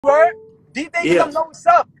Word? These niggas Yeah. don't know what's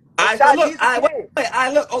up. All And right, so Shy look, G's a all right, wait, kid. wait, all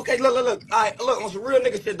right, look, okay, look. All right, look, on some real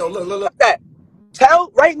nigga shit though. Look. That.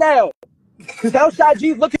 Tell right now. Tell Shy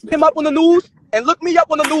G's look him up on the news and look me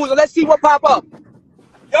up on the news and let's see what pop up.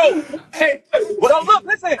 Yo, Hey, what? yo, look,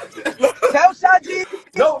 listen. Tell Shy G's.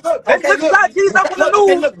 No, look, Let's okay, look look. Shy G's up on the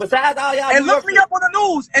Okay, news look, besides all y'all and New look York me shit, up on the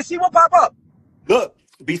news and see what pop up. look,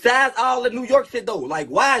 besides all the New York shit though, like,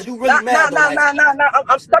 why is you really Nah. mad though? Like,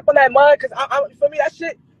 I'm stuck on that mud because for me that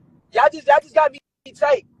shit. Y'all just got me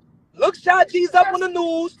tight. Look Shy G's up on the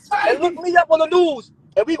news and look me up on the news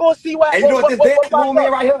and we gonna see and you know what this dance what pop move mean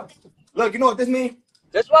up. right here? Look, you know what this mean?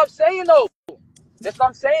 That's what I'm saying though. That's what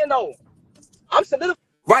I'm saying though. I'm solidified.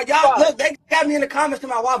 Right, y'all, look, they got me in the comments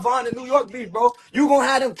about why Vaughn and New York beef, bro. You gonna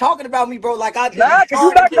have them talking about me, bro, like I just Nah, cause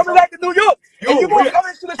you retarded not shit, coming bro. back to New York and you You, gonna real. come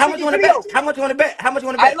into the How much you city want to video. bet? How much you want to bet? How much you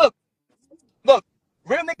want to I bet? look,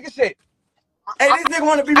 real nigga shit. Hey, this nigga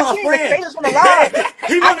want to be I my can't even say friend. this on the live.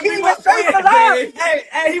 He I want to can't be even my say this on friend. the live.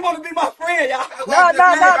 Hey, he want to be my friend, y'all. Nah, Watch this,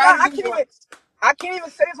 man. I can't even. I can't even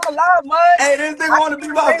say this on the live, man. Hey, this nigga I want to can't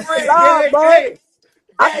be even my say this on friend. live, man.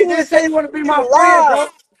 I Hey, can't even just say say you want to be this my on friend, live. bro.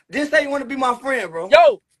 Just say you want to be my friend, bro.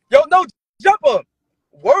 Yo, no jumper.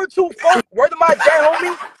 Word to folk. Word to my dead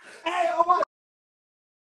homie. Hey, oh my.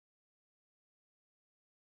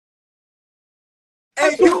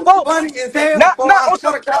 Word Hey, to you folk. funny as hell, Not bro. I on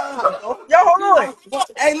some. swear to God, bro. Yo, hold on.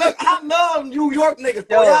 Hey, look, I love New York niggas,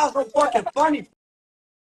 bro. Yo, Y'all so fucking funny.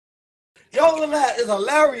 Yo, that is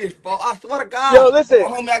hilarious, bro. I swear to yo, God. listen.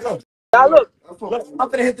 I'm home back up. Now look. Look, I'm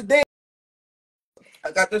gonna hit the dance.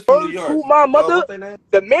 I got this from New Word York. to my mother. What's their name?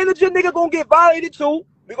 The manager nigga gonna get violated too.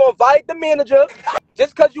 We gonna violate the manager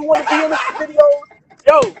just cause you wanna be in the videos.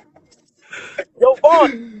 Yo, yo,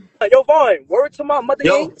 Vaughn. Yo, Vaughn. Word to my mother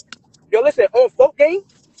gang. Yo. Yo, listen, on folk gang.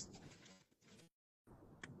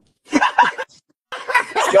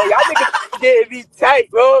 Yo, y'all niggas getting me tight,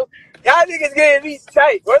 bro. Y'all niggas getting me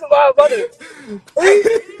tight. Word to my mother. Hey,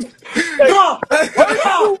 Draw! word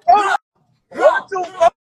Draw! to folk. Draw! Word Draw! to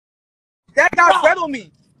folk. That got Draw! bread on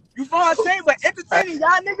me. You feel what I'm saying? But entertaining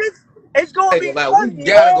y'all niggas, it's gonna Ain't be gonna lie, we funny,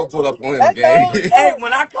 gotta go man. pull up on him, That's gang. all it Hey, is.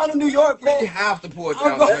 when I come to New York, We man, have to pull it I'm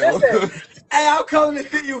down going. on him. Listen, Hey, I'm coming to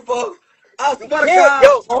see you, folks. I you swear to can't, God,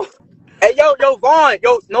 yo. bro. Hey, yo, Vaughn,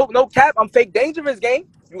 yo, no cap. I'm fake dangerous, gang.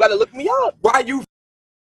 You gotta look me up. Why you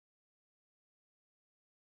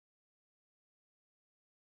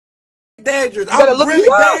dangerous? You gotta I'm look me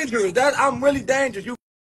really up. dangerous. I'm really dangerous. You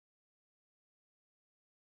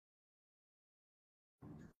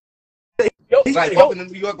Yo, he Like said, yo, walking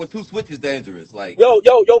in New York with two switches dangerous. Like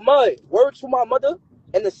yo, Mud. Word to my mother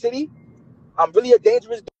in the city. I'm really a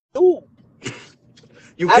dangerous dude.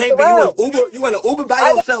 you Ask can't be. You around. want Uber? You want to Uber by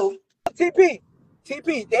I yourself? got TP.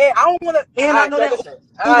 Damn, I don't wanna. And All I right, know man. that Listen.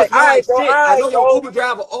 Uber All smell like right, bro. All shit. I right, know your bro. Uber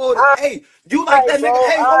driver ordered. All Hey, you like right, that bro. nigga? All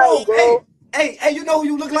Hey, hold right, on. bro. Hey, you know who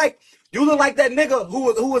you look like? You look like that nigga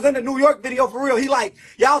who was in the New York video for real. He like,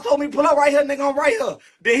 y'all told me to pull up right here, nigga. I'm right here.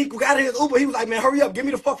 Then he got in his Uber. He was like, man, hurry up, get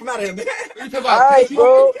me the fuck from out of here, man. you talking All about right, TP?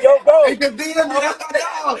 bro. Yo, Hey, bro. just DM me. That's my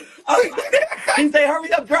dog. He say,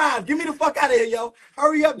 hurry up, drive. Get me the fuck out of here, yo.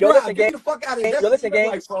 Hurry up, Yo, listen, drive. Get gang. me the fuck out of here. That's Yo, what you listen, look gang.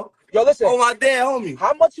 like, bro. Yo, listen. Oh my dead homie.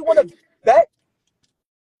 How much you wanna bet?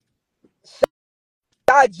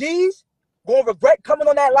 G's gonna regret coming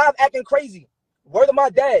on that live acting crazy. Word of my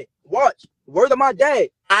dad. Watch. Word of my dad.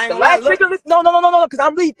 I ain't The gonna lie, last look. nigga, no, because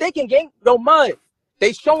I'm really thinking, gang. Yo, Mud.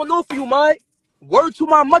 They showing off for you, Mud. Word to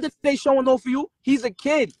my mother, they showing off for you. He's a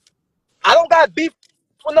kid. I don't got beef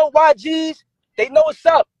with no YGs. They know what's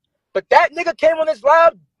up. But that nigga came on this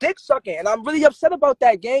live dick sucking. And I'm really upset about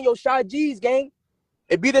that, gang. Yo, Shy G's, gang.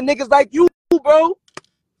 It be the niggas like you, bro.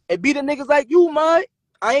 It be the niggas like you, Mud.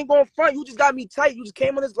 I ain't going front. You just got me tight. You just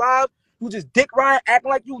came on this live. You just dick riding,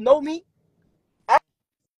 acting like you know me.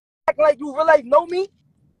 Acting like you real life know me.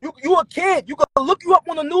 You a kid. You can look you up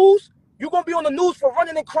on the news. You gonna be on the news for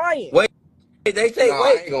running and crying. Wait, they say, No, I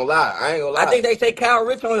wait. ain't gonna lie. I ain't gonna I think lie. they say Kyle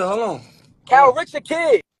Rich on here. Hold on. Cal Rich a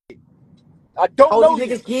kid. I don't Oh, know these you.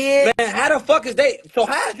 niggas kids. Man, how the fuck is they? So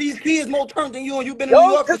how is these kids more turned than you and you been in New Yo,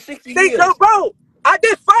 York for cause 60 they yo, years? bro. I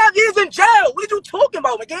did 5 years in jail. What are you talking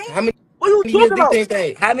about, McGee? How many What are you years talking do you about? think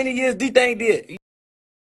they? How many years D-Thing did?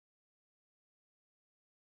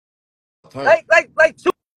 Turn. Like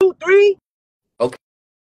two, three. Okay,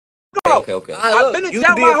 Bro, okay. Ah, I've been look, in you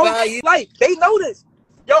jail my did whole 5 years. life. They know this.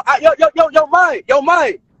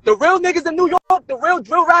 Mine. The real niggas in New York, the real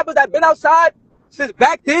drill rappers that been outside since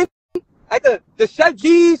back then, like the Chef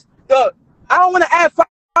G's, I don't want to add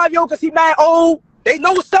five yo because he mad old. They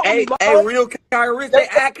know what's up with me, Hey, man. real Kyle Rich. They, They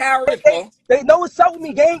add Kyle they, Rich, they, bro. they know what's up with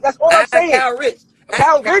me, gang. That's all I'm Add saying. Kyle Rich.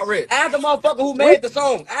 Cal Cal Rich, Rich. Add the motherfucker who where, made the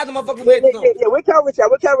song. Add the motherfucker who made the song. Where Cal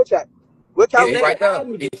Rich at? What Yeah, Calvin he said? right there.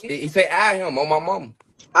 He say add him on my mama.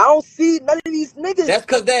 I don't see none of these niggas. That's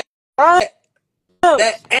cause that Huh?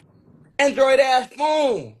 that Android ass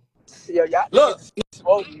phone. Yo, y'all Look, niggas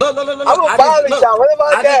swollen. look. I'm gonna violate y'all. What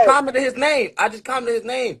about I just that? commented his name.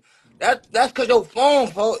 That's cause your phone,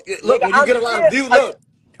 folks. Look, Nigga, when you get a lot of views, I've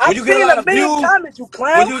when you get a seen a lot of million views, comments, you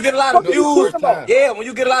when clown. you get a lot What of are you views, talking about? yeah, when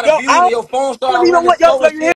you get a lot of Yo, views I and your phone start don't even running want yo, slow yo, and you shit.